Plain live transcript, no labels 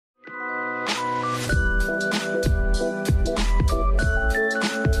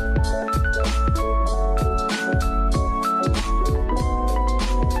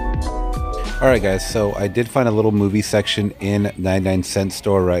Alright guys, so I did find a little movie section in 99-cent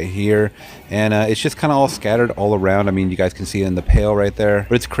store right here, and it's just kind of all scattered all around. I mean, you guys can see it in the pail right there,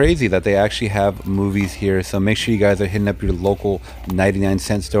 but it's crazy that they actually have movies here, so make sure you guys are hitting up your local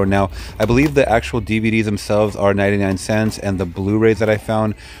 99-cent store. Now, I believe the actual DVDs themselves are 99 cents, and the Blu-Rays that I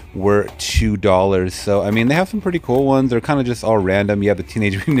found were $2. So, I mean, they have some pretty cool ones. They're kind of just all random. You have the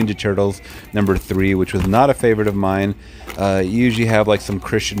Teenage Mutant Ninja Turtles #3, which was not a favorite of mine. You usually have like some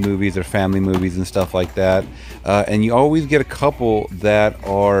Christian movies or family movies and stuff like that, and you always get a couple that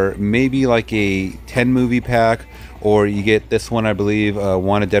are maybe like a 10 movie pack, or you get this one, I believe,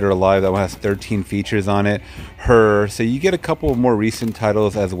 Wanted Dead or Alive, that one has 13 features on it. Her, so you get a couple of more recent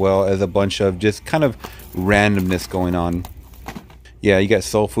titles as well as a bunch of just kind of randomness going on. Yeah, you got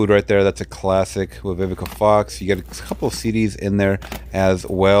Soul Food right there. That's a classic with Vivica Fox. You get a couple of CDs in there as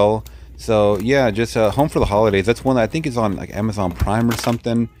well. So yeah, just Home for the Holidays. That's one that I think is on like Amazon Prime or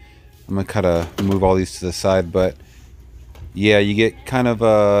something. I'm gonna kind of move all these to the side, but yeah, you get kind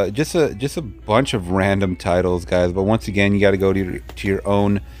of just a bunch of random titles, guys. But once again, you got to go to your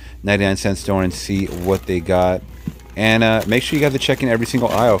own 99-cent store and see what they got, and make sure you guys are checking every single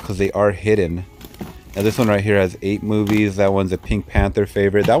aisle because they are hidden. Now this one right here has 8 movies. That one's a Pink Panther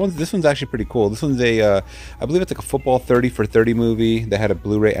favorite. This one's actually pretty cool. This one's a I believe it's like a football 30 for 30 movie that had a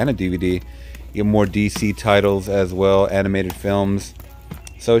Blu-ray and a DVD. You get more DC titles as well, animated films.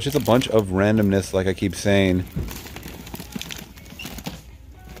 So it's just a bunch of randomness, like I keep saying.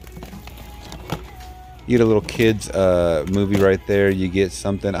 You get a little kids movie right there. You get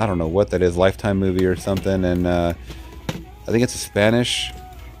something, I don't know what that is, Lifetime movie or something, and I think it's a Spanish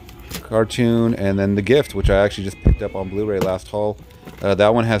cartoon, and then The Gift, which I actually just picked up on Blu-ray last haul.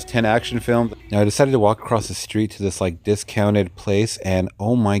 That one has 10 action films. Now I decided to walk across the street to this like discounted place, and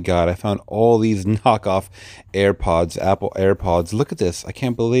oh my god, I found all these knockoff AirPods, Apple AirPods. Look at this. I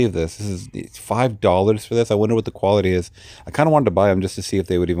can't believe this. It's $5 for this. I wonder what the quality is. I kind of wanted to buy them just to see if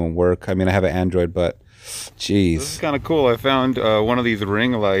they would even work. I mean, I have an Android, but jeez. This is kind of cool. I found one of these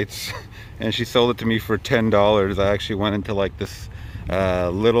ring lights and she sold it to me for $10. I actually went into like this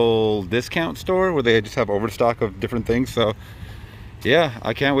little discount store where they just have overstock of different things. So yeah,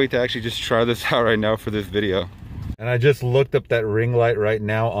 I can't wait to actually just try this out right now for this video. And I just looked up that ring light right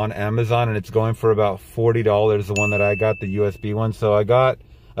now on Amazon, and it's going for about $40, the one that I got, the USB one. So I got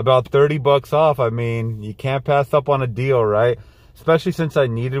about 30 bucks off. I mean, you can't pass up on a deal, right? Especially since I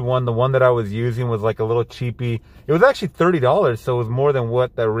needed one. The one that I was using was like a little cheapy. It was actually $30, so it was more than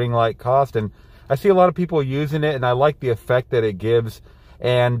what that ring light cost. And I see a lot of people using it, and I like the effect that it gives.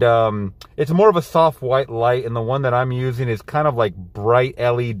 And it's more of a soft white light, and the one that I'm using is kind of like bright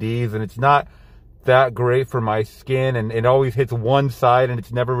LEDs, and it's not that great for my skin, and it always hits one side and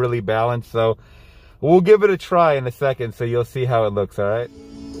it's never really balanced. So we'll give it a try in a second, so you'll see how it looks. All right,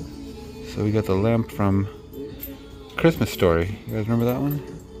 so we got the lamp from Christmas Story. You guys remember that one?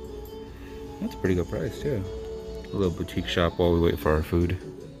 That's a pretty good price too. A little boutique shop while we wait for our food.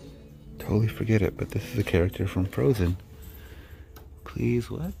 Totally forget it, but this is a character from Frozen. Please,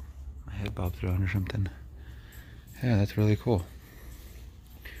 what? My head bobbed around or something. Yeah, that's really cool.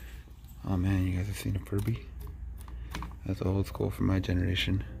 Oh man, you guys have seen a Furby? That's old school for my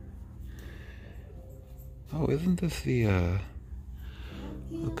generation. Oh, isn't this the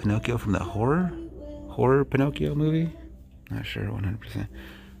Pinocchio from that horror Pinocchio movie? Not sure 100%.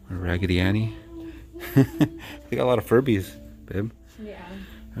 Or Raggedy Annie. They got a lot of Furbies, babe. Yeah.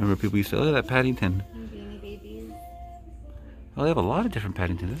 I remember people used to, look at that Paddington. Beanie Babies. Oh, they have a lot of different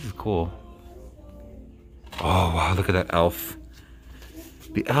Paddingtons. This is cool. Oh wow, look at that Elf.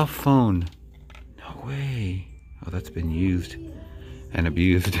 The Elf phone. No way. Oh, that's been used and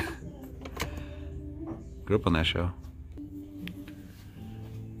abused. Grew up on that show.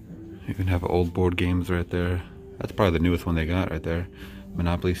 You can have old board games right there. That's probably the newest one they got right there.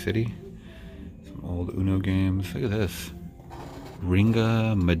 Monopoly City. Some old Uno games. Look at this.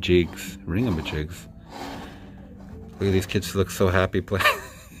 Ringa-majigs. Ringa-majigs. Look at these kids look so happy playing.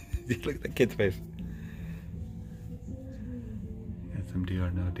 Look at the kid's face. Got some Deal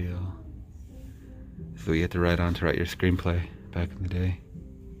or No Deal. This is what you had to write on to write your screenplay back in the day.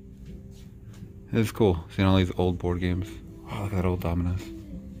 This is cool. Seeing all these old board games. Oh, look at that old Dominoes.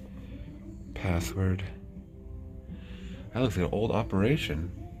 Password. That looks like an old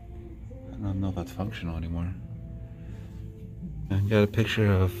Operation. I don't know if that's functional anymore. And got a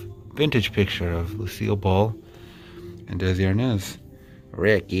picture of, vintage picture of Lucille Ball and Desi Arnaz.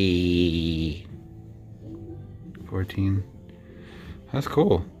 Ricky. 14. That's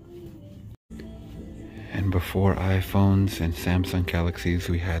cool. And before iPhones and Samsung Galaxies,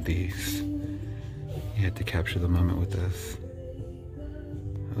 we had these. You had to capture the moment with this.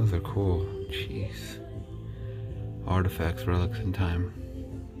 Those are cool. Jeez. Artifacts, relics in time.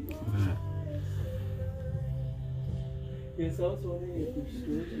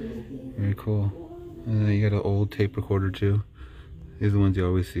 Very cool. And then you got an old tape recorder too. These are the ones you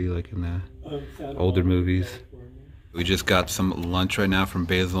always see like in the older movies. We just got some lunch right now from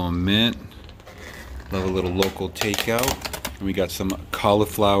Basil and Mint. Love a little local takeout. And we got some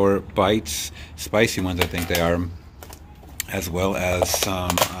cauliflower bites, spicy ones I think they are, as well as some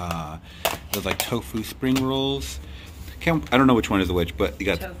those like tofu spring rolls. I don't know which one is which, but you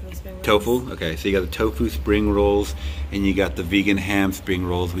got tofu. Okay, so you got the tofu spring rolls and you got the vegan ham spring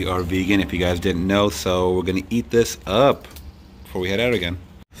rolls. We are vegan if you guys didn't know, so we're gonna eat this up before we head out again.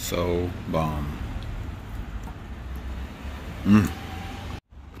 So bomb.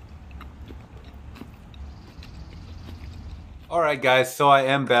 Alright guys, so I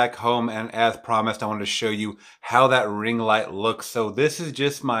am back home, and as promised I wanted to show you how that ring light looks. So this is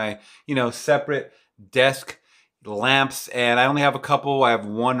just my, separate desk lamps, and I only have a couple. I have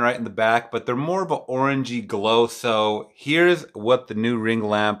one right in the back, but they're more of an orangey glow. So here's what the new ring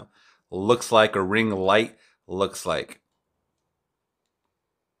lamp looks like, or ring light looks like.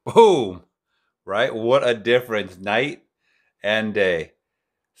 Boom! Right? What a difference, night and day.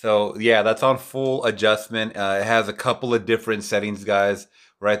 So yeah, that's on full adjustment. It has a couple of different settings, guys.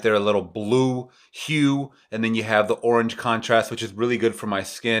 Right there, a little blue hue, and then you have the orange contrast, which is really good for my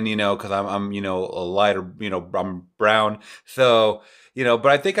skin, because I'm a lighter, I'm brown. So, but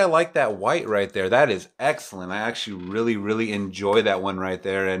I think I like that white right there. That is excellent. I actually really, really enjoy that one right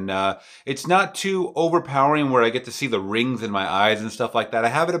there. And it's not too overpowering where I get to see the rings in my eyes and stuff like that. I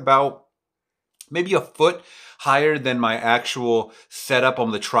have it about maybe a foot higher than my actual setup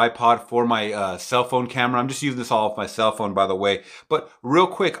on the tripod for my cell phone camera. I'm just using this all off my cell phone, by the way. But real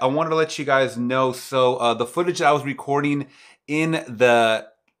quick, I wanted to let you guys know, so the footage that I was recording in the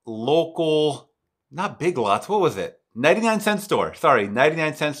local, not Big Lots, what was it? 99-cent store. Sorry,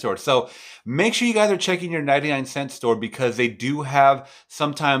 99-cent store. So make sure you guys are checking your 99-cent store, because they do have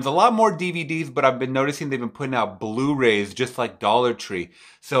sometimes a lot more DVDs, but I've been noticing they've been putting out Blu-Rays just like Dollar Tree.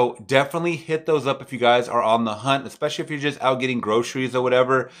 So definitely hit those up if you guys are on the hunt, especially if you're just out getting groceries or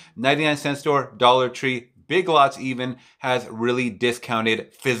whatever. 99-cent store, Dollar Tree, Big Lots even has really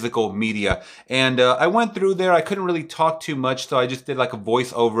discounted physical media. And I went through there. I couldn't really talk too much, so I just did like a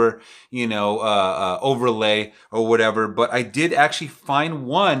voiceover, overlay or whatever. But I did actually find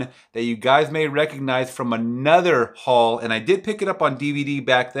one that you guys may recognize from another haul. And I did pick it up on DVD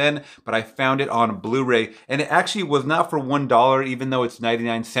back then, but I found it on Blu-ray. And it actually was not for $1, even though it's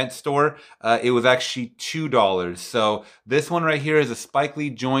 99-cent store. It was actually $2. So this one right here is a Spike Lee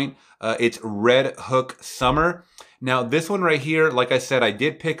joint. It's Red Hook Summer. Now this one right here, like I said, I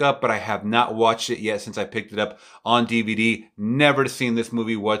did pick up, but I have not watched it yet since I picked it up on DVD. Never seen this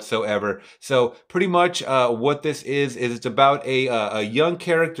movie whatsoever. So pretty much what this is it's about a young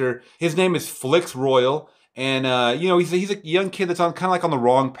character. His name is Flix Royal. And, he's a young kid that's on kind of like on the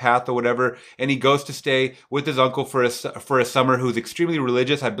wrong path or whatever. And he goes to stay with his uncle for a summer, who's extremely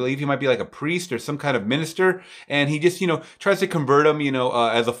religious. I believe he might be like a priest or some kind of minister. And he just, tries to convert him,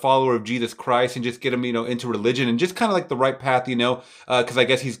 as a follower of Jesus Christ, and just get him, into religion and just kind of like the right path, because I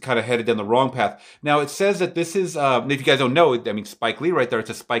guess he's kind of headed down the wrong path. Now it says that this is, if you guys don't know, I mean, Spike Lee right there, it's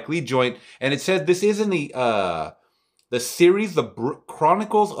a Spike Lee joint. And it says this is in the series, the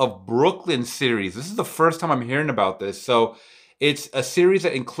Chronicles of Brooklyn series. This is the first time I'm hearing about this. So it's a series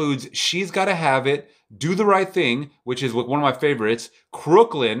that includes She's Gotta Have It, Do the Right Thing, which is one of my favorites,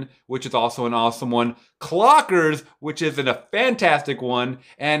 Crooklyn, which is also an awesome one, Clockers, which is a fantastic one,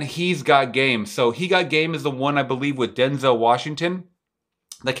 and He's Got Game. So He Got Game is the one, I believe, with Denzel Washington.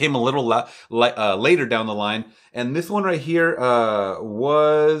 That came a little later down the line. And this one right here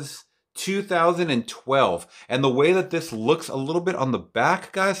was 2012. And the way that this looks a little bit on the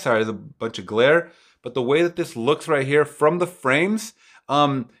back, guys, sorry, there's a bunch of glare, but the way that this looks right here from the frames,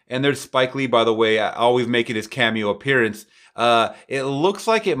 and there's Spike Lee, by the way, always making his cameo appearance. It looks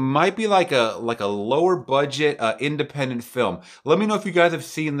like it might be like a lower budget independent film. Let me know if you guys have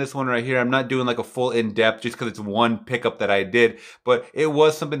seen this one right here. I'm not doing like a full in-depth just because it's one pickup that I did, but it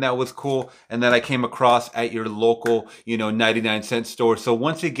was something that was cool and that I came across at your local, 99-cent store. So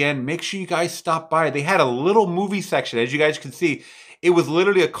once again, make sure you guys stop by. They had a little movie section, as you guys can see. It was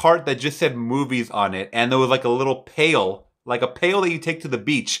literally a cart that just said movies on it, and there was like a little pail, like a pail that you take to the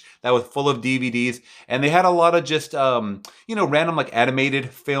beach that was full of DVDs. And they had a lot of just, you know, random like animated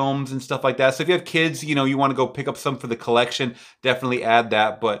films and stuff like that. So if you have kids, you know, you want to go pick up some for the collection, definitely add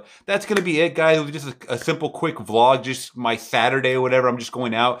that. But that's going to be it, guys. It was just a simple, quick vlog, just my Saturday or whatever. I'm just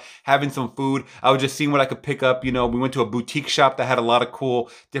going out, having some food. I was just seeing what I could pick up. You know, we went to a boutique shop that had a lot of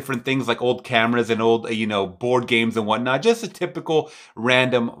cool different things like old cameras and old, you know, board games and whatnot. Just a typical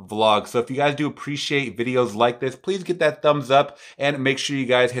random vlog. So if you guys do appreciate videos like this, please get that thumbs up and make sure you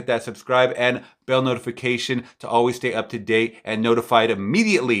guys hit that subscribe and bell notification to always stay up to date and notified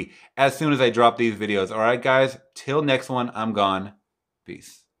immediately as soon as I drop these videos. All right, guys, till next one, I'm gone.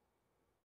 Peace.